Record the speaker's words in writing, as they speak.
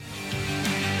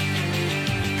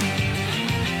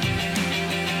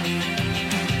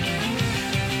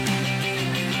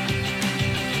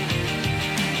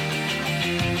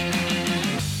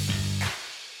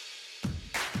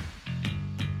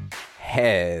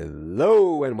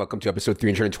Hello, and welcome to episode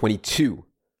 322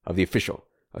 of the official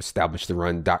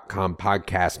EstablishTheRun.com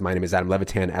podcast. My name is Adam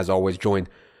Levitan, as always, joined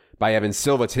by Evan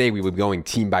Silva. Today, we will be going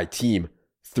team by team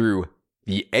through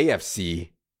the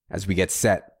AFC as we get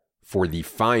set for the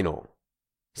final.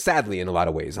 Sadly, in a lot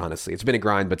of ways, honestly. It's been a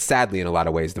grind, but sadly, in a lot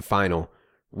of ways, the final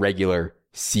regular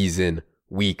season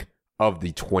week of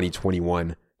the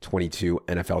 2021-22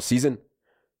 NFL season.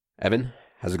 Evan,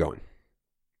 how's it going?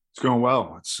 It's going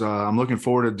well. I'm looking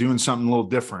forward to doing something a little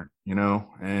different,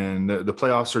 and the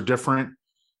playoffs are different.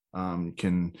 You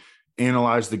can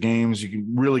analyze the games. You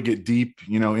can really get deep,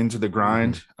 into the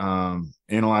grind,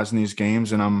 analyzing these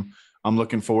games. And I'm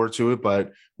looking forward to it,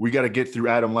 but we got to get through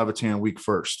Adam Levitan week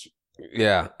first.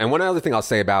 Yeah. And one other thing I'll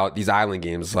say about these island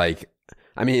games, the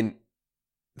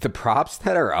props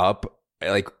that are up,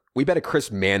 we bet a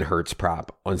Chris Manhertz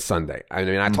prop on Sunday. I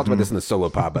talked about this in the solo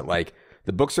pod, but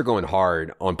the books are going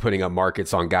hard on putting up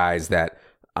markets on guys that,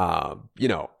 I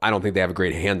don't think they have a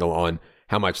great handle on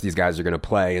how much these guys are going to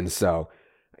play. And so,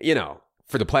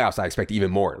 for the playoffs, I expect even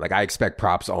more. I expect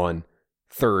props on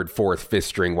third, fourth, fifth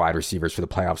string wide receivers for the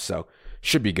playoffs. So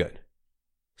should be good.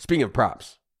 Speaking of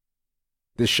props,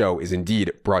 this show is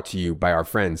indeed brought to you by our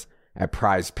friends at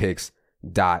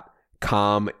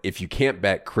prizepicks.com. If you can't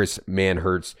bet Chris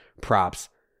Manhertz props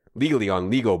legally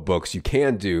on legal books, you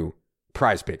can do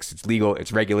Prize Picks. It's legal,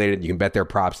 it's regulated. You can bet their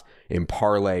props in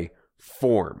parlay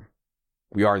form.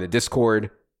 We are in the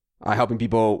Discord helping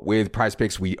people with Prize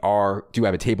Picks. We do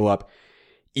have a table up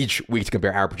each week to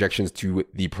compare our projections to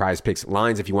the Prize Picks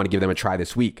lines. If you want to give them a try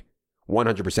this week,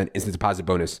 100% instant deposit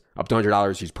bonus up to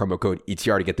 $100. Use promo code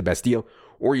ETR to get the best deal,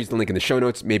 or use the link in the show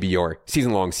notes. Maybe your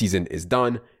season is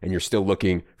done and you're still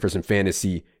looking for some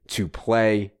fantasy to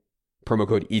play. Promo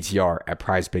code ETR at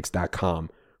prizepicks.com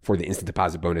for the instant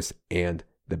deposit bonus and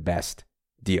the best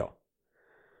deal.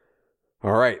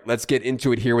 All right, let's get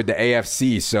into it here with the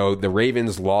AFC. So the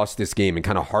Ravens lost this game in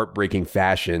kind of heartbreaking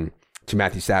fashion to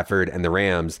Matthew Stafford and the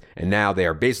Rams, and now they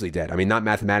are basically dead. Not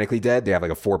mathematically dead. They have a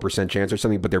 4% chance or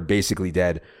something, but they're basically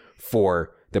dead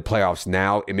for the playoffs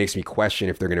now. It makes me question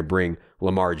if they're going to bring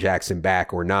Lamar Jackson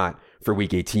back or not for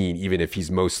Week 18, even if he's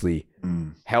mostly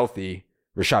healthy.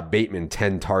 Rashad Bateman,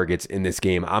 10 targets in this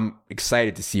game. I'm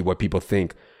excited to see what people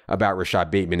think about Rashad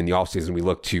Bateman in the offseason. We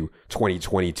look to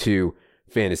 2022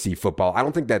 fantasy football. I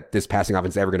don't think that this passing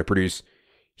offense is ever going to produce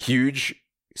huge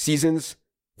seasons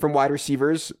from wide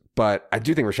receivers, but I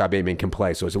do think Rashad Bateman can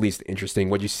play, so it's at least interesting.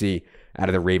 What you see out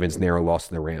of the Ravens' narrow loss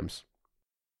to the Rams?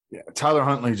 Yeah, Tyler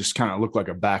Huntley just kind of looked like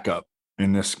a backup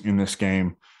in this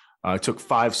game. Took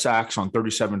 5 sacks on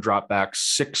 37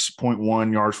 dropbacks,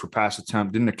 6.1 yards per pass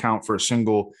attempt, didn't account for a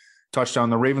single touchdown.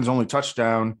 The Ravens' only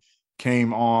touchdown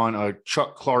came on a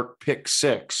Chuck Clark pick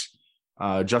 6.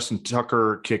 Justin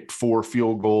Tucker kicked 4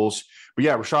 field goals. But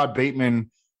yeah, Rashad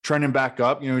Bateman trending back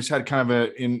up. He's had kind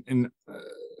of an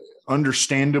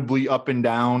understandably up and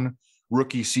down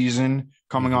rookie season,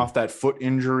 coming off that foot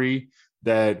injury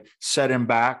that set him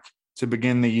back to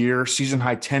begin the year. Season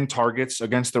high 10 targets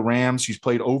against the Rams. He's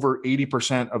played over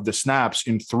 80% of the snaps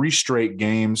in 3 straight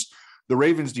games. The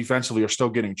Ravens defensively are still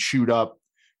getting chewed up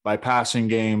by passing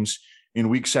games. In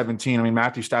week 17,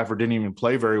 Matthew Stafford didn't even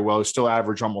play very well. He still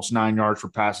averaged almost 9 yards per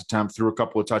pass attempt, threw a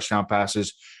couple of touchdown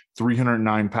passes,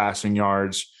 309 passing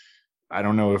yards. I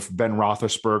don't know if Ben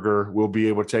Roethlisberger will be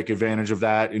able to take advantage of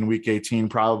that in week 18.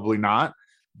 Probably not.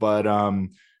 But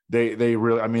they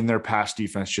really, their pass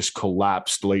defense just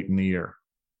collapsed late in the year.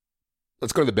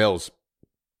 Let's go to the Bills.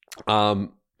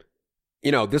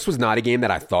 This was not a game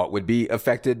that I thought would be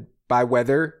affected by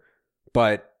weather,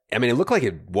 but it looked like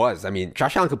it was.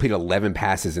 Josh Allen completed 11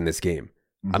 passes in this game.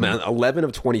 11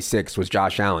 of 26 was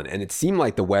Josh Allen, and it seemed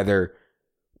like the weather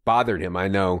bothered him. I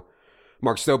know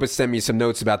Mark Stopas sent me some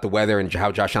notes about the weather and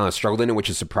how Josh Allen struggled in it, which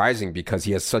is surprising because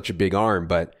he has such a big arm.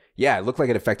 But yeah, it looked like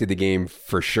it affected the game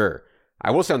for sure.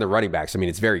 I will say on the running backs,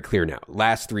 it's very clear now.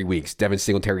 Last 3 weeks, Devin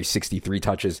Singletary, 63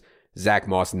 touches, Zach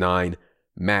Moss, 9,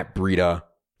 Matt Breida,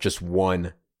 just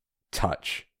 1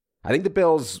 touch. I think the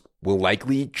Bills will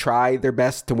likely try their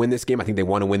best to win this game. I think they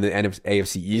want to win the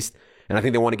AFC East, and I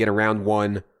think they want to get a round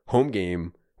 1 home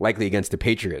game, likely against the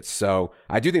Patriots. So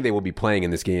I do think they will be playing in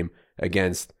this game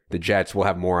against the Jets. We'll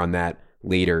have more on that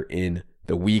later in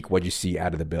the week. What'd you see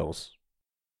out of the Bills?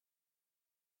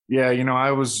 Yeah,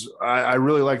 I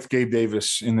really liked Gabe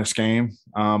Davis in this game,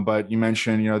 but you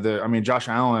mentioned, Josh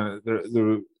Allen,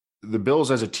 the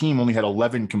Bills as a team only had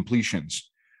 11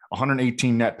 completions,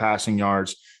 118 net passing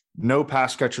yards. No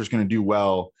pass catcher is going to do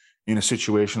well in a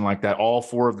situation like that. All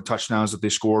 4 of the touchdowns that they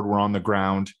scored were on the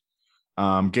ground.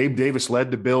 Gabe Davis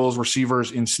led the Bills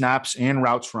receivers in snaps and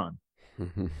routes run.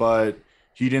 But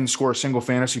He didn't score a single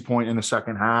fantasy point in the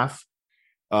second half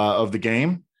of the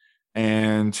game.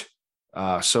 And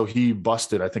so he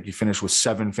busted. I think he finished with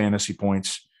 7 fantasy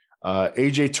points.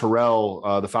 AJ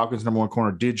Terrell, the Falcons' number 1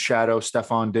 corner, did shadow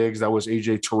Stephon Diggs. That was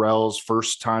AJ Terrell's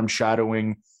first time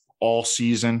shadowing all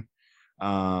season.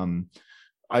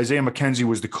 Isaiah McKenzie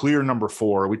was the clear number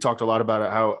 4. We talked a lot about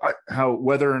it, how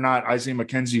whether or not Isaiah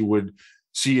McKenzie would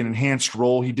see an enhanced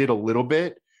role. He did a little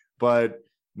bit, but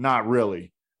not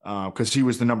really, because he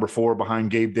was the number 4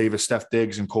 behind Gabe Davis, Steph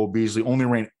Diggs, and Cole Beasley. Only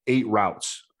ran 8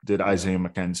 routes, did Isaiah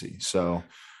McKenzie. So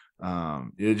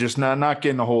you're just not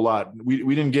getting a whole lot.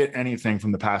 We didn't get anything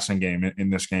from the passing game in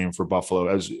this game for Buffalo,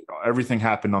 as everything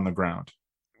happened on the ground.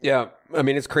 Yeah, I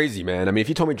mean, it's crazy, man. I mean, if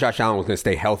you told me Josh Allen was going to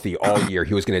stay healthy all year,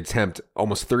 he was going to attempt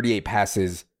almost 38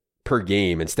 passes per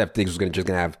game, and Steph Diggs was just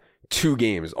going to have 2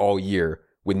 games all year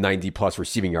with 90-plus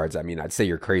receiving yards. I mean, I'd say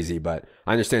you're crazy, but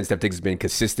I understand Steph Diggs has been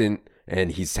consistent,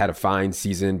 and he's had a fine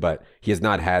season, but he has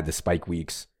not had the spike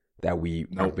weeks that we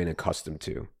have been accustomed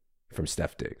to from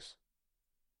Steph Diggs.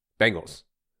 Bengals.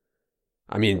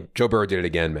 I mean, Joe Burrow did it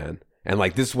again, man. And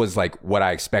this was what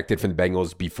I expected from the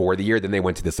Bengals before the year. Then they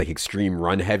went to this extreme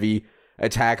run heavy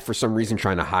attack for some reason,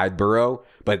 trying to hide Burrow.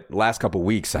 But last couple of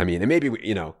weeks, I mean, and maybe,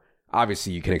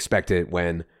 obviously you can expect it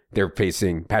when they're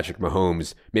facing Patrick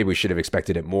Mahomes. Maybe we should have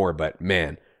expected it more, but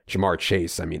man, Jamar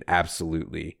Chase, I mean,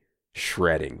 absolutely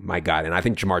shredding. My God. And I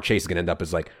think Jamar Chase is going to end up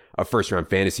as a first round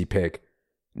fantasy pick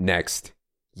next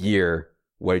year.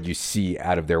 What did you see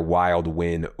out of their wild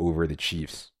win over the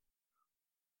Chiefs?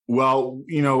 Well,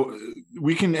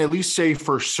 we can at least say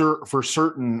with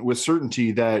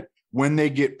certainty that when they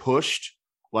get pushed,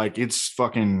 it's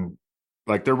fucking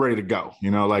they're ready to go.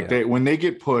 When they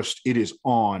get pushed, it is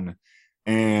on.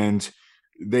 And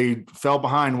they fell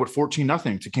behind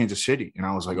 14-0 to Kansas City, and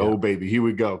I was like, oh baby, here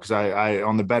we go. Because I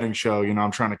on the betting show,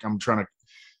 I'm trying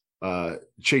to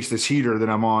chase this heater that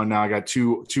I'm on now. I got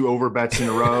two over bets in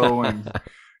a row, and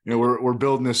we're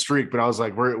building this streak, but I was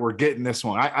like, we're getting this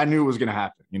one. I knew it was going to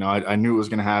happen. I knew it was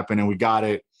going to happen, and we got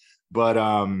it. But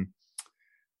I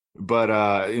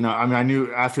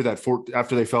knew after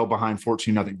they fell behind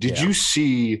 14-0. Did you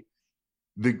see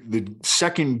the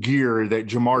second gear that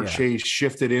Jamar Chase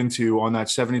shifted into on that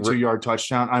 72-yard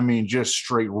touchdown? I mean, just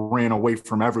straight ran away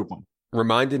from everyone.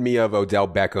 Reminded me of Odell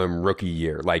Beckham rookie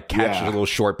year, catch a little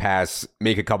short pass,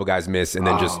 make a couple guys miss, and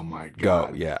then just go.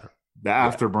 Yeah. The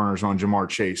afterburners on Jamar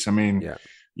Chase. I mean,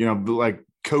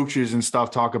 coaches and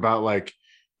stuff talk about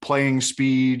playing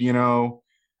speed,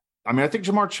 I mean, I think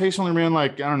Jamar Chase only ran I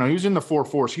don't know, he was in the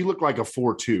 4.4s. He looked like a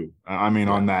 4.2.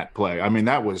 On that play. I mean,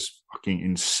 that was fucking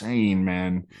insane,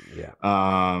 man.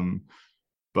 Yeah.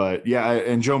 But yeah,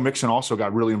 and Joe Mixon also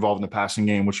got really involved in the passing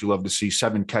game, which you love to see.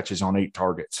 7 catches on 8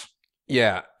 targets.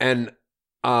 Yeah. And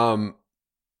man,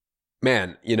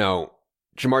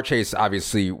 Jamar Chase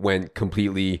obviously went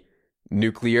completely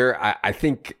nuclear. I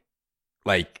think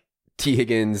T.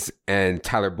 Higgins and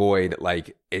Tyler Boyd,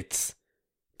 it's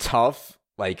tough.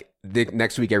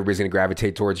 Next week, everybody's going to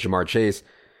gravitate towards Jamar Chase.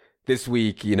 This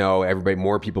week,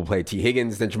 more people play T.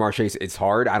 Higgins than Jamar Chase. It's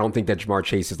hard. I don't think that Jamar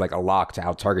Chase is a lock to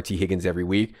out-target T. Higgins every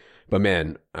week. But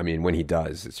man, I mean, when he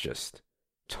does, it's just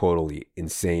totally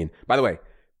insane. By the way,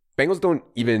 Bengals don't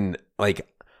even, I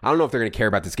don't know if they're going to care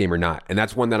about this game or not. And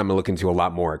that's one that I'm going to look into a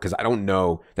lot more, because I don't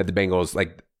know that the Bengals,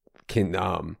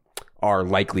 are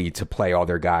likely to play all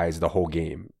their guys the whole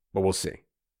game. But we'll see.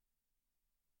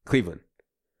 Cleveland.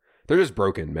 They're just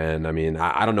broken, man. I mean,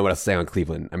 I don't know what else to say on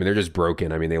Cleveland. I mean, they're just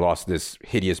broken. I mean, they lost this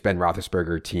hideous Ben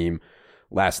Roethlisberger team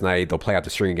last night. They'll play out the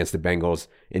string against the Bengals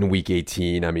in Week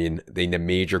 18. I mean, they have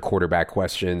major quarterback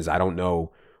questions. I don't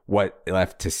know what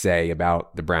left to say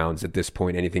about the Browns at this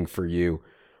point. Anything for you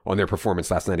on their performance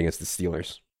last night against the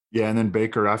Steelers? Yeah, and then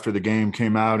Baker, after the game,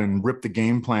 came out and ripped the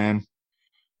game plan.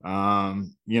 There's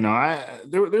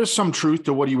some truth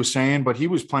to what he was saying, but he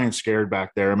was playing scared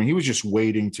back there. I mean, he was just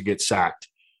waiting to get sacked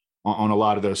on a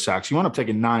lot of those sacks. He wound up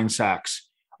taking 9 sacks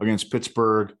against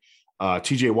Pittsburgh.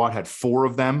 TJ Watt had 4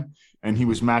 of them, and he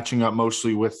was matching up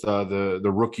mostly with the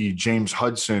rookie James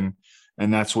Hudson,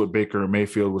 and that's what Baker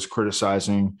Mayfield was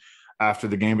criticizing after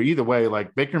the game. But either way,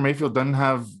 Baker Mayfield doesn't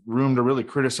have room to really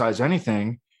criticize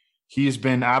anything. He has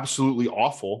been absolutely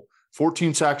awful.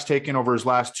 14 sacks taken over his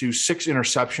last 2, 6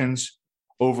 interceptions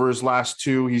over his last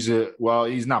 2. He's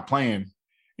not playing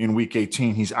in Week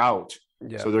 18. He's out.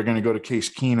 Yeah. So they're going to go to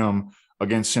Case Keenum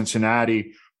against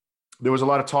Cincinnati. There was a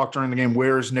lot of talk during the game.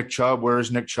 Where is Nick Chubb?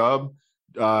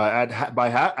 At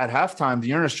halftime,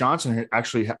 Dearness Johnson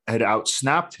had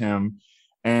outsnapped him,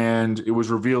 and it was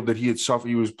revealed that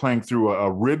he was playing through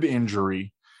a rib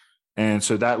injury, and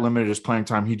so that limited his playing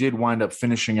time. He did wind up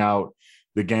finishing out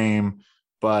the game.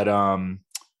 But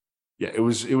yeah, it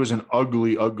was an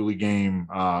ugly game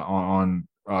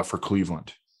for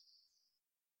Cleveland.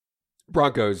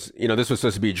 Broncos, this was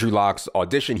supposed to be Drew Lock's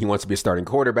audition. He wants to be a starting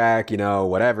quarterback,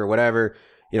 whatever.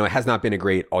 It has not been a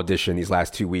great audition these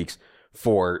last 2 weeks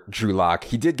for Drew Lock.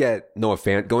 He did get Noah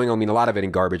Fant going. I mean, a lot of it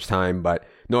in garbage time, but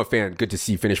Noah Fant, good to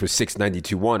see, finish with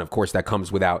 692-1. Of course, that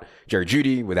comes without Jerry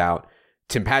Jeudy, without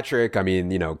Tim Patrick. I mean,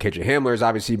 KJ Hamler's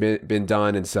obviously been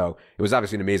done. And so it was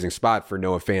obviously an amazing spot for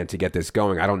Noah Fant to get this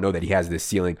going. I don't know that he has this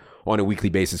ceiling on a weekly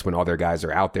basis when all their guys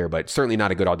are out there, but certainly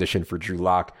not a good audition for Drew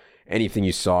Lock. Anything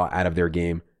you saw out of their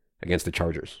game against the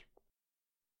Chargers?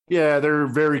 Yeah, they're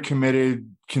very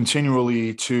committed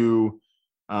continually to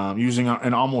using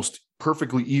an almost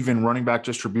perfectly even running back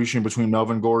distribution between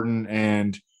Melvin Gordon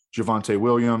and Javonte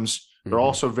Williams. They're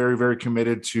also very, very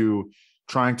committed to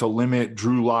trying to limit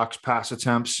Drew Lock's pass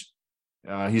attempts.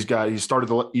 He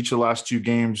started each of the last 2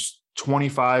 games,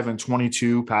 25 and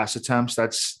 22 pass attempts.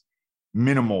 That's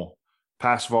minimal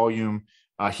pass volume.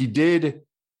 He did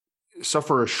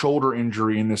suffer a shoulder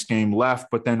injury in this game,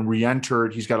 left, but then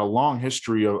re-entered. He's got a long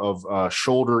history of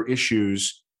shoulder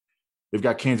issues. They've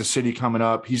got Kansas City coming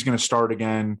up. He's going to start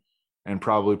again and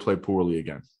probably play poorly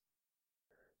again.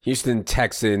 Houston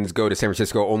Texans go to San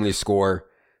Francisco, only score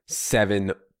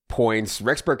 7 points.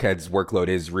 Rex Burkhead's workload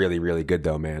is really, really good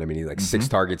though, man. I mean, he's 6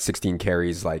 targets, 16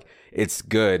 carries. It's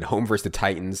good. Home versus the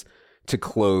Titans to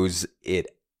close it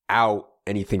out.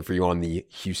 Anything for you on the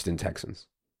Houston Texans?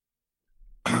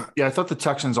 Yeah, I thought the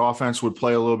Texans offense would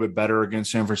play a little bit better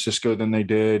against San Francisco than they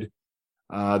did.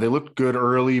 They looked good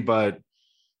early, but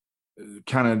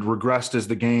kind of regressed as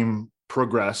the game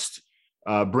progressed.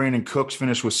 Brandon Cooks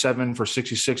finished with 7 for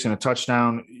 66 and a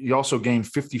touchdown. He also gained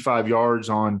 55 yards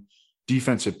on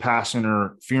defensive pass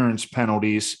interference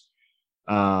penalties.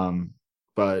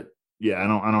 But yeah, I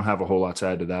don't have a whole lot to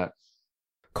add to that.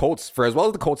 Colts, for as well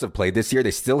as the Colts have played this year,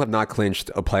 they still have not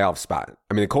clinched a playoff spot.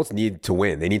 I mean, the Colts need to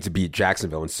win. They need to beat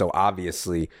Jacksonville. And so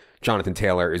obviously, Jonathan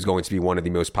Taylor is going to be one of the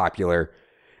most popular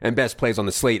and best plays on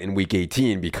the slate in Week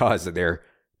 18 because they're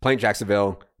playing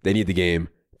Jacksonville. They need the game,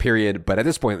 period. But at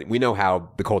this point, we know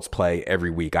how the Colts play every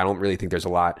week. I don't really think there's a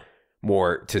lot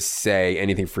more to say.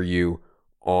 Anything for you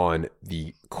on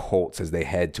the Colts as they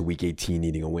head to Week 18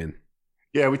 needing a win?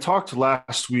 Yeah, we talked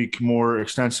last week more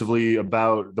extensively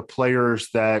about the players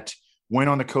that went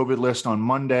on the COVID list on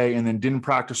Monday and then didn't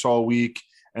practice all week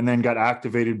and then got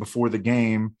activated before the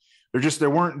game. There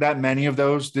weren't that many of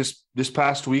those this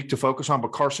past week to focus on,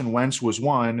 but Carson Wentz was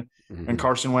one, and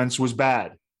Carson Wentz was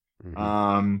bad.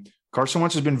 Carson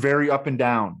Wentz has been very up and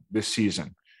down this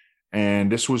season,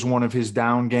 and this was one of his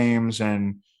down games,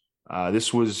 and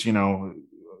this was,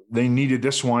 they needed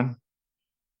this one.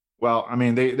 Well, I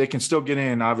mean, they can still get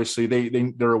in. Obviously,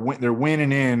 they're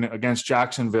winning in against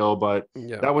Jacksonville, but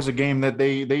that was a game that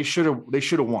they should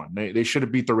have won. They should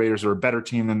have beat the Raiders. They're a better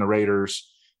team than the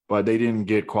Raiders, but they didn't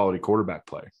get quality quarterback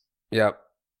play. Yep.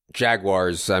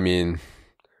 Jaguars. I mean,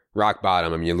 rock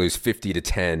bottom. I mean, you lose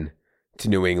 50-10 to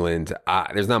New England.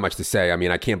 There's not much to say. I mean,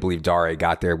 I can't believe Dare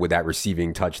got there with that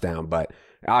receiving touchdown, but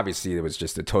obviously it was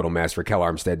just a total mess. Raquel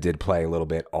Armstead did play a little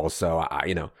bit also.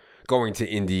 Going to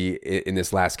Indy in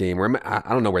this last game, where I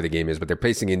don't know where the game is, but they're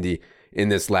facing Indy in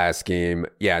this last game.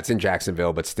 Yeah, it's in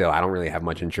Jacksonville, but still, I don't really have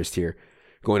much interest here.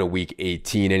 Going to Week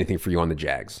 18, anything for you on the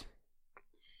Jags?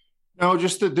 No,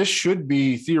 just that this should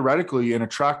be theoretically an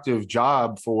attractive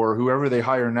job for whoever they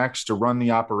hire next to run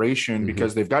the operation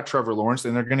because they've got Trevor Lawrence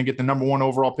and they're going to get the number 1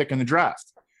 overall pick in the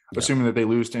draft, assuming that they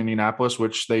lose to Indianapolis,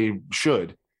 which they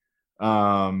should.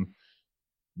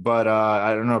 But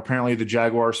I don't know. Apparently, the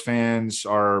Jaguars fans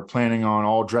are planning on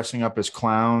all dressing up as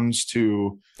clowns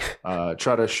to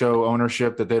try to show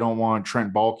ownership that they don't want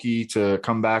Trent Baalke to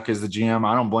come back as the GM.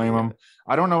 I don't blame them.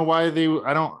 I don't know why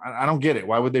I don't get it.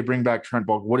 Why would they bring back Trent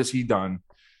Baalke? What has he done?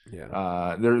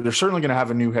 Yeah, they're certainly going to have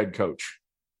a new head coach.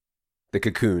 The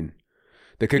cocoon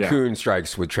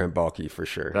strikes with Trent Baalke for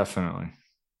sure. Definitely.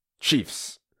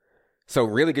 Chiefs. So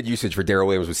really good usage for Darrell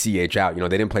Williams with CH out. They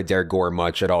didn't play Derek Gore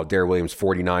much at all. Darrell Williams,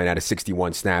 49 out of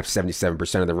 61 snaps,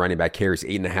 77% of the running back carries,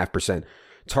 8.5%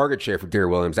 target share for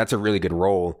Darrell Williams. That's a really good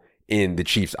role in the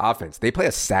Chiefs offense. They play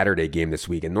a Saturday game this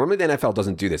week, and normally the NFL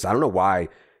doesn't do this. I don't know why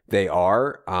they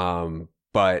are,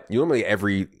 but normally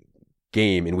every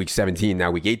game in Week 17, now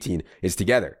Week 18, is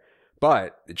together.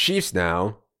 But the Chiefs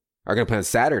now are going to play on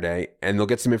Saturday, and they'll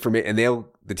get some information, and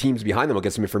the teams behind them will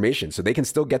get some information, so they can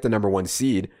still get the number 1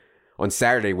 seed on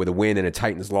Saturday with a win and a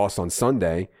Titans loss on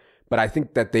Sunday. But I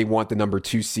think that they want the number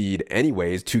 2 seed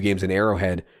anyways, 2 games in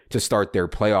Arrowhead to start their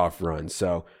playoff run.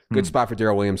 So good spot for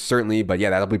Darrell Williams, certainly. But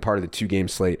yeah, that'll be part of the 2-game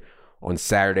slate on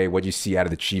Saturday. What do you see out of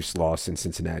the Chiefs' loss in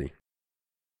Cincinnati?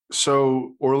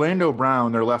 So Orlando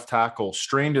Brown, their left tackle,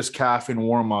 strained his calf in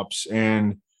warmups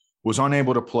and was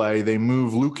unable to play. They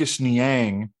moved Lucas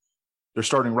Niang, their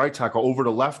starting right tackle, over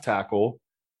to left tackle.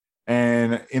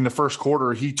 And in the first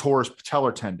quarter, he tore his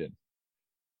patellar tendon.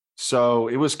 So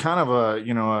it was kind of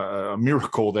a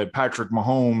miracle that Patrick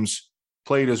Mahomes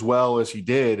played as well as he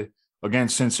did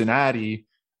against Cincinnati,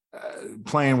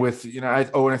 playing with, and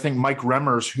I think Mike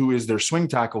Remmers, who is their swing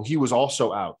tackle, he was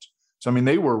also out. So, I mean,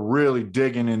 they were really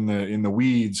digging in the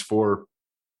weeds for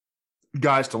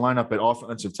guys to line up at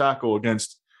offensive tackle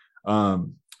against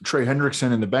Trey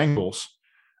Hendrickson and the Bengals.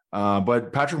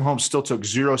 But Patrick Mahomes still took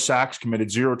 0 sacks,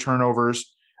 committed 0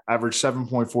 turnovers, averaged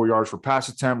 7.4 yards per pass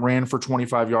attempt, ran for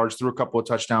 25 yards, threw a couple of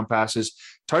touchdown passes.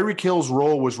 Tyreek Hill's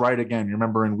role was right again. You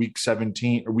remember in week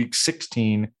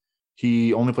 16,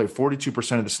 he only played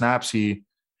 42% of the snaps. He,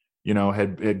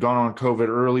 had gone on COVID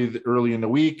early in the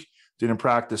week, didn't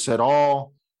practice at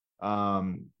all,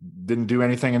 didn't do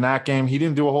anything in that game. He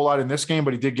didn't do a whole lot in this game,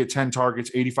 but he did get 10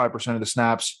 targets, 85% of the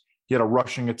snaps. He had a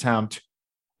rushing attempt.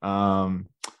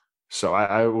 So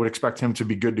I would expect him to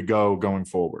be good to go going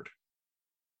forward.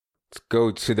 Let's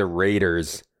go to the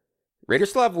Raiders. Raiders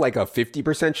still have like a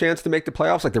 50% chance to make the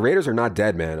playoffs. Like, the Raiders are not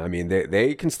dead, man. I mean,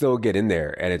 they can still get in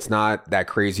there, and it's not that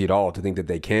crazy at all to think that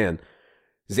they can.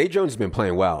 Zay Jones has been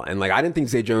playing well, and like, I didn't think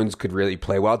Zay Jones could really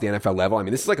play well at the NFL level. I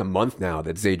mean, this is like a month now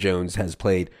that Zay Jones has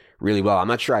played really well. I'm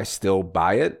not sure I still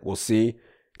buy it. We'll see.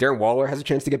 Darren Waller has a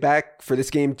chance to get back for this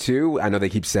game too. I know they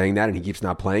keep saying that and he keeps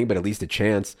not playing, but at least a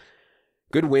chance.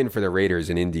 Good win for the Raiders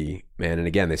in Indy, man. And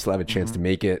again, they still have a chance to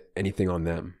make it. Anything on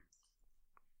them?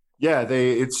 Yeah,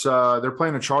 they're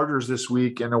playing the Chargers this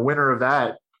week, and the winner of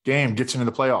that game gets into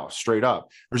the playoffs straight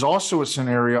up. There's also a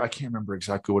scenario, I can't remember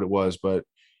exactly what it was, but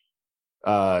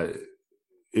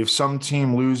if some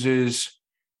team loses,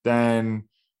 then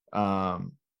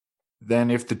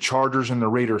if the Chargers and the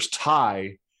Raiders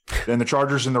tie, then the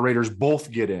Chargers and the Raiders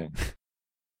both get in.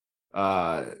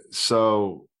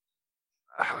 So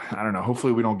I don't know.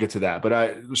 Hopefully we don't get to that.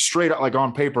 But straight up, like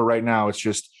on paper right now, it's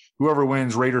just whoever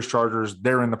wins, Raiders, Chargers,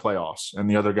 they're in the playoffs, and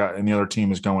the other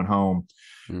team is going home.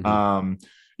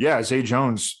 Mm-hmm. Zay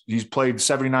Jones, he's played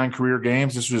 79 career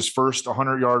games. This was his first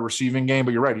 100-yard receiving game,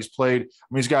 but you're right.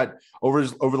 He's got over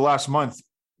the last month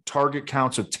target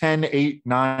counts of 10, 8,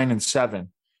 9, and 7.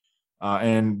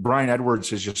 And Bryan Edwards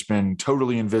has just been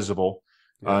totally invisible.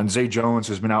 Yeah. And Zay Jones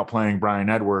has been outplaying Bryan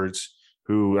Edwards,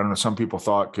 who, I don't know, some people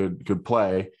thought could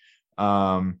play.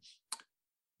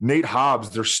 Nate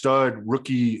Hobbs, their stud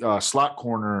rookie slot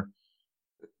corner,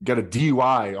 got a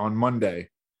DUI on Monday.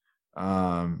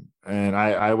 And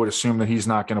I would assume that he's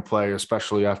not going to play,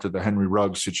 especially after the Henry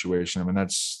Ruggs situation. I mean,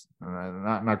 that's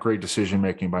not great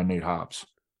decision-making by Nate Hobbs.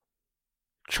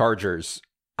 Chargers.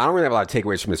 I don't really have a lot of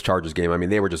takeaways from this Chargers game. I mean,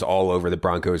 they were just all over the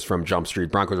Broncos from Jump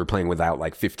Street. Broncos were playing without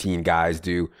like 15 guys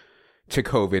due to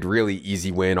COVID. Really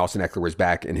easy win. Austin Eckler was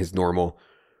back in his normal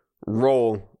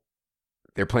role.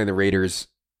 They're playing the Raiders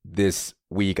this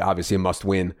week. Obviously a must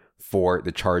win for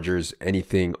the Chargers.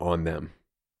 Anything on them?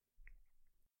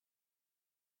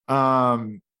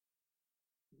 No,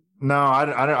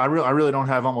 I really don't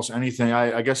have almost anything.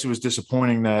 I guess it was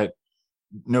disappointing that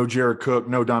no Jared Cook,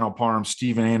 no Donald Parham,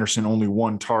 Steven Anderson, only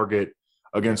one target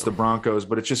against the Broncos.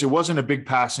 But it wasn't a big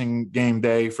passing game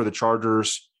day for the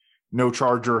Chargers. No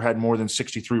Charger had more than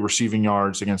 63 receiving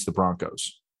yards against the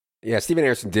Broncos. Yeah, Steven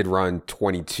Anderson did run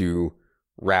 22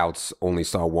 routes, only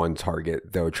saw one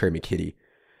target, though Trey McKitty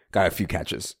got a few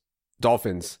catches.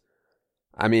 Dolphins.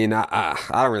 I mean, I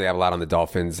don't really have a lot on the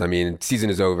Dolphins. I mean, season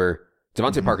is over.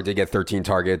 Devontae Parker did get 13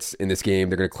 targets in this game.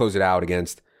 They're going to close it out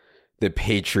against the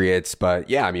Patriots. But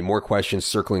yeah, I mean, more questions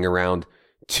circling around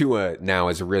Tua now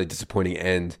as a really disappointing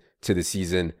end to the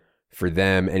season for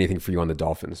them. Anything for you on the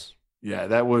Dolphins? Yeah,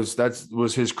 that was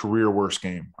his career worst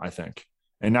game, I think.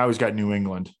 And now he's got New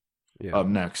England up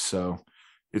next. So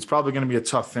it's probably going to be a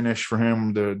tough finish for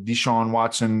him. The Deshaun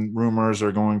Watson rumors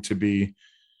are going to be,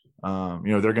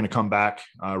 they're going to come back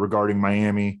regarding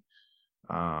Miami.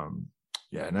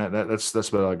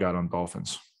 That's what I got on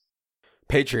Dolphins.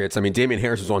 Patriots, I mean, Damian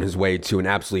Harris was on his way to an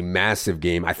absolutely massive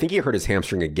game. I think he hurt his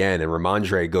hamstring again, and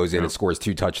Ramondre goes in and scores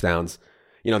 2 touchdowns.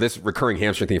 This recurring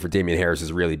hamstring thing for Damian Harris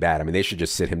is really bad. I mean, they should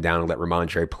just sit him down and let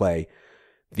Ramondre play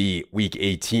the Week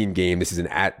 18 game. This is an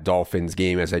at Dolphins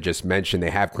game, as I just mentioned. They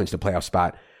have clinched a playoff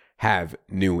spot, have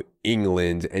New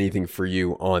England. Anything for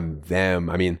you on them?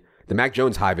 I mean, the Mac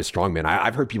Jones hive is strong, man.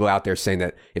 I've heard people out there saying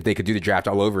that if they could do the draft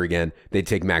all over again, they'd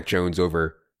take Mac Jones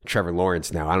over Trevor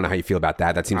Lawrence now. I don't know how you feel about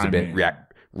that. That seems a bit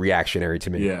reactionary to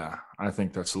me. Yeah, I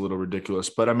think that's a little ridiculous.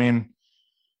 But I mean,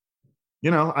 I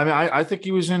mean, I think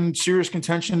he was in serious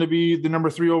contention to be the number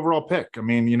 3 overall pick. I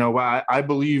mean, I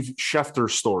believe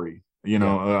Schefter's story,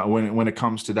 when it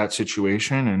comes to that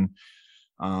situation. And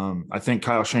I think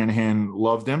Kyle Shanahan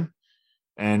loved him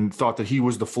and thought that he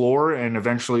was the floor. And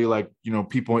eventually, other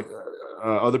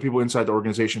people inside the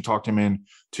organization talked him in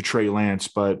to Trey Lance.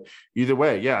 But either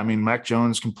way, yeah, I mean, Mac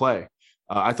Jones can play.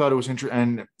 I thought it was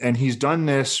interesting. And he's done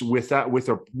this with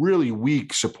a really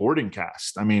weak supporting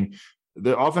cast. I mean,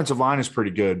 the offensive line is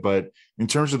pretty good, but in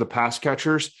terms of the pass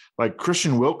catchers, like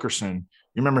Christian Wilkerson,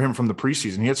 you remember him from the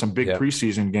preseason. He had some big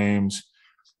preseason games.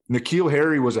 N'Keal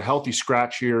Harry was a healthy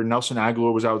scratch here. Nelson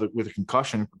Aguilar was out with a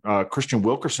concussion. Christian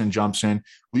Wilkerson jumps in,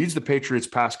 leads the Patriots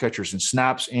pass catchers in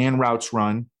snaps and routes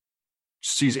run,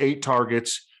 sees 8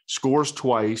 targets, scores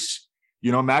twice.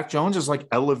 Mac Jones is like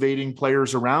elevating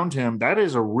players around him. That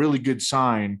is a really good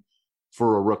sign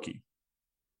for a rookie.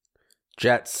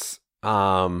 Jets.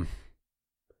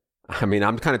 I mean,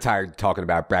 I'm kind of tired talking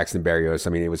about Braxton Berrios. I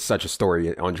mean, it was such a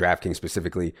story on DraftKings,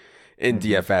 specifically in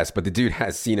DFS, but the dude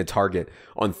has seen a target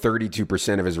on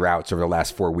 32% of his routes over the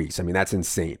last 4 weeks. I mean, that's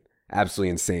insane.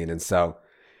 Absolutely insane. And so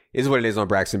is what it is on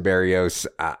Braxton Berrios.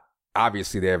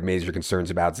 Obviously, they have major concerns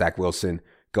about Zach Wilson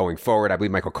going forward. I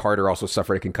believe Michael Carter also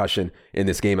suffered a concussion in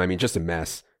this game. I mean, just a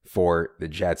mess for the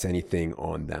Jets. Anything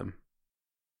on them?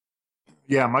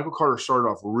 Yeah, Michael Carter started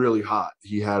off really hot.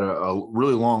 He had a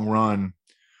really long run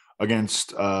against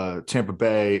Tampa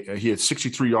Bay. He had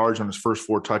 63 yards on his first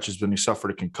 4 touches, then he suffered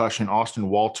a concussion. Austin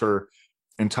Walter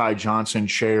and Ty Johnson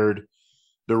shared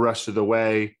the rest of the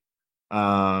way.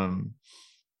 The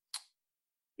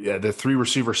 3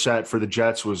 receiver set for the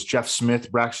Jets was Jeff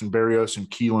Smith, Braxton Berrios, and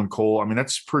Keelan Cole. I mean,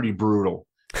 that's pretty brutal.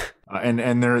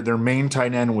 And their main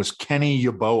tight end was Kenny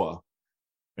Yeboah,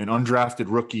 an undrafted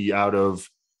rookie out of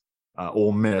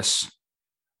Ole Miss.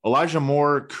 Elijah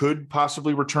Moore could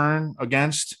possibly return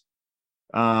against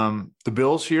the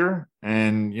Bills here,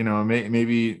 and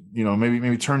maybe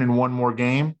turn in one more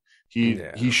game.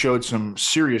 He showed some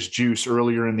serious juice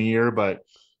earlier in the year, but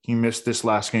he missed this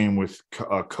last game with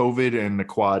COVID and the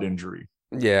quad injury.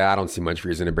 Yeah, I don't see much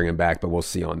reason to bring him back, but we'll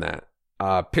see on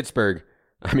that. Pittsburgh.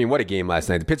 I mean, what a game last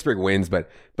night. The Pittsburgh wins, but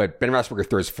Ben Roethlisberger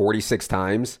throws 46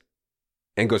 times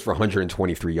and goes for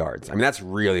 123 yards. I mean, that's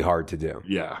really hard to do.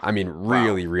 Yeah. I mean,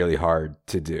 really hard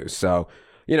to do. So,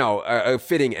 a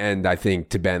fitting end, I think,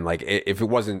 to Ben. Like, if it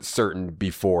wasn't certain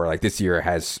before, like this year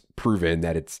has proven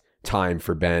that it's time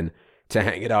for Ben to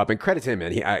hang it up. And credit to him,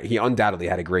 man. He undoubtedly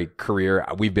had a great career.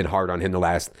 We've been hard on him the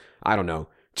last,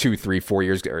 2, 3, 4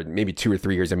 years, or maybe 2 or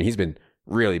 3 years. I mean, he's been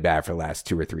really bad for the last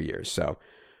 2 or 3 years. So,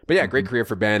 but yeah, great career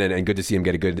for Ben, and good to see him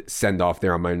get a good send-off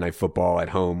there on Monday Night Football at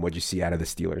home. What'd you see out of the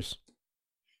Steelers?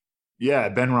 Yeah,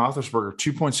 Ben Roethlisberger,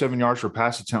 2.7 yards per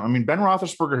pass attempt. I mean, Ben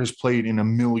Roethlisberger has played in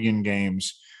 1 million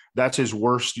games. That's his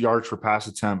worst yards per pass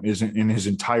attempt is in his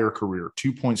entire career,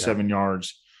 2.7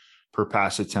 yards per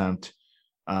pass attempt.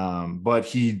 But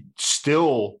he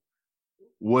still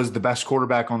was the best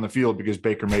quarterback on the field because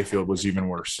Baker Mayfield was even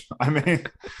worse. I mean,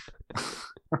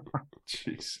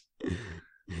 jeez.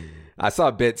 I saw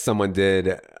a bit someone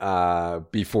did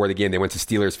before the game. They went to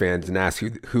Steelers fans and asked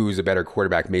who's a better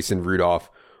quarterback, Mason Rudolph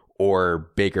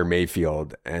or Baker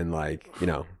Mayfield. And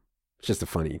it's just a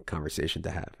funny conversation to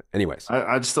have. Anyways.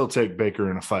 I'd still take Baker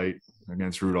in a fight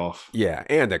against Rudolph. Yeah,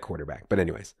 and at quarterback. But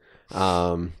anyways.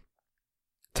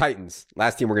 Titans,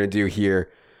 last team we're going to do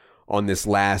here on this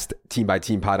last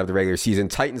team-by-team pod of the regular season.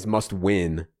 Titans must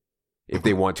win if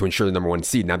they want to ensure the number 1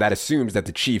 seed. Now, that assumes that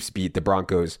the Chiefs beat the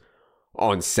Broncos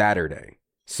on Saturday.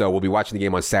 So we'll be watching the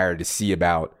game on Saturday to see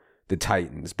about the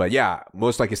Titans. But yeah,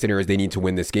 most likely scenario is they need to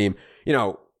win this game.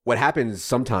 What happens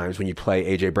sometimes when you play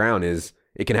A.J. Brown is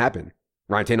it can happen.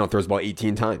 Ryan Tannehill throws the ball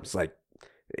 18 times. Like,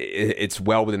 it's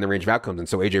well within the range of outcomes. And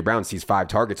so A.J. Brown sees 5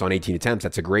 targets on 18 attempts.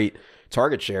 That's a great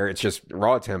target share. It's just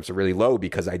raw attempts are really low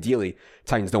because ideally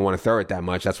Titans don't want to throw it that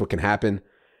much. That's what can happen.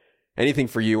 Anything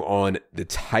for you on the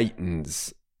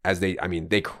Titans as they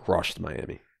crushed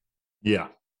Miami? Yeah.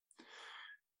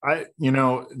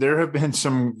 There have been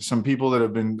some people that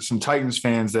have been some Titans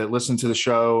fans that listen to the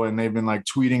show and they've been like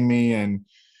tweeting me. And,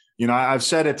 I've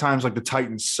said at times like the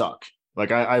Titans suck. Like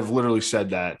I've literally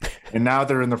said that. And now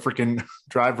they're in the freaking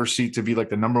driver's seat to be like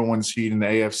the number 1 seed in the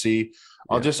AFC.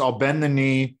 I'll bend the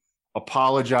knee,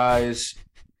 apologize.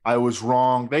 I was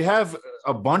wrong. They have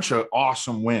a bunch of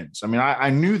awesome wins. I mean,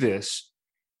 I knew this.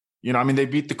 They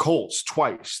beat the Colts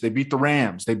twice. They beat the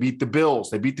Rams. They beat the Bills.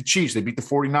 They beat the Chiefs. They beat the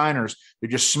 49ers. They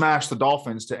just smashed the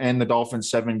Dolphins to end the Dolphins'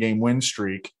 7-game win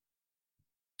streak.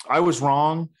 I was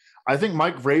wrong. I think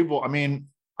Mike Vrabel,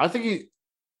 I think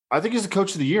he's the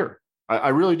coach of the year. I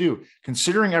really do.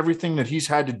 Considering everything that he's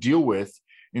had to deal with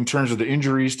in terms of the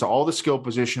injuries to all the skill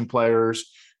position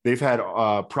players. They've had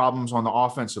problems on the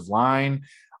offensive line.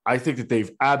 I think that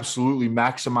they've absolutely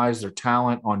maximized their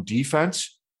talent on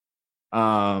defense.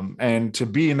 And to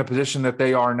be in the position that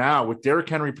they are now with Derrick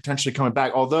Henry potentially coming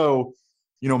back, although,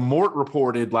 Mort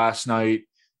reported last night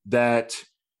that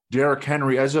Derrick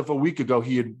Henry, as of a week ago,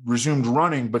 he had resumed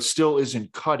running, but still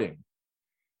isn't cutting.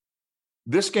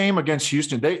 This game against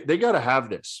Houston, they got to have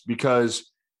this,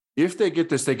 because if they get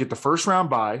this, they get the first round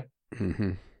bye.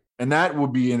 Mm-hmm. And that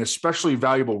would be an especially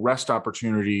valuable rest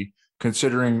opportunity,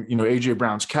 considering, A.J.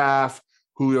 Brown's calf,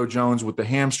 Julio Jones with the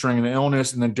hamstring and the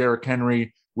illness, and then Derrick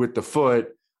Henry with the foot.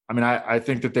 I mean, I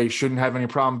think that they shouldn't have any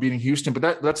problem beating Houston.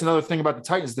 But that's another thing about the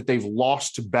Titans, that they've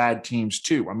lost to bad teams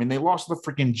too. I mean, they lost to the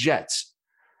freaking Jets.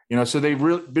 So they've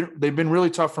been really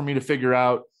tough for me to figure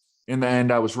out. In the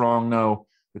end, I was wrong. No,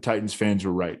 the Titans fans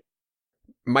were right.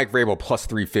 Mike Vrabel plus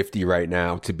 350 right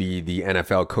now to be the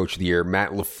NFL Coach of the Year.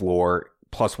 Matt LaFleur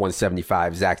plus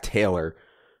 175. Zach Taylor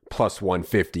plus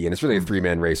 150. And it's really a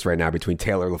three-man race right now between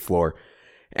Taylor, LaFleur,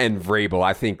 and Vrabel.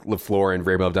 I think LaFleur and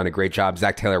Vrabel have done a great job.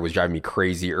 Zach Taylor was driving me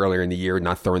crazy earlier in the year,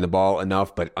 not throwing the ball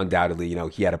enough, but undoubtedly,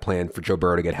 he had a plan for Joe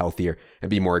Burrow to get healthier and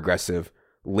be more aggressive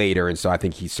later. And so I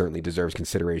think he certainly deserves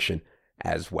consideration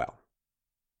as well.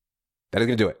 That is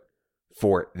going to do it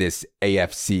for this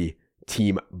AFC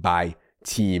Team by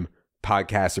Team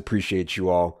podcast. Appreciate you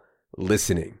all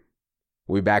listening.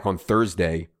 We'll be back on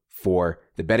Thursday for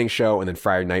the betting show, and then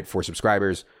Friday night for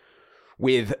subscribers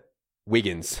with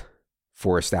Wiggins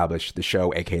for Establish the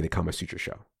Show, aka the Kama Sutra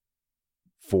Show.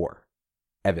 For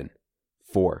Evan,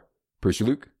 for Producer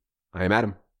Luke, I am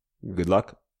Adam. Good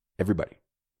luck, everybody.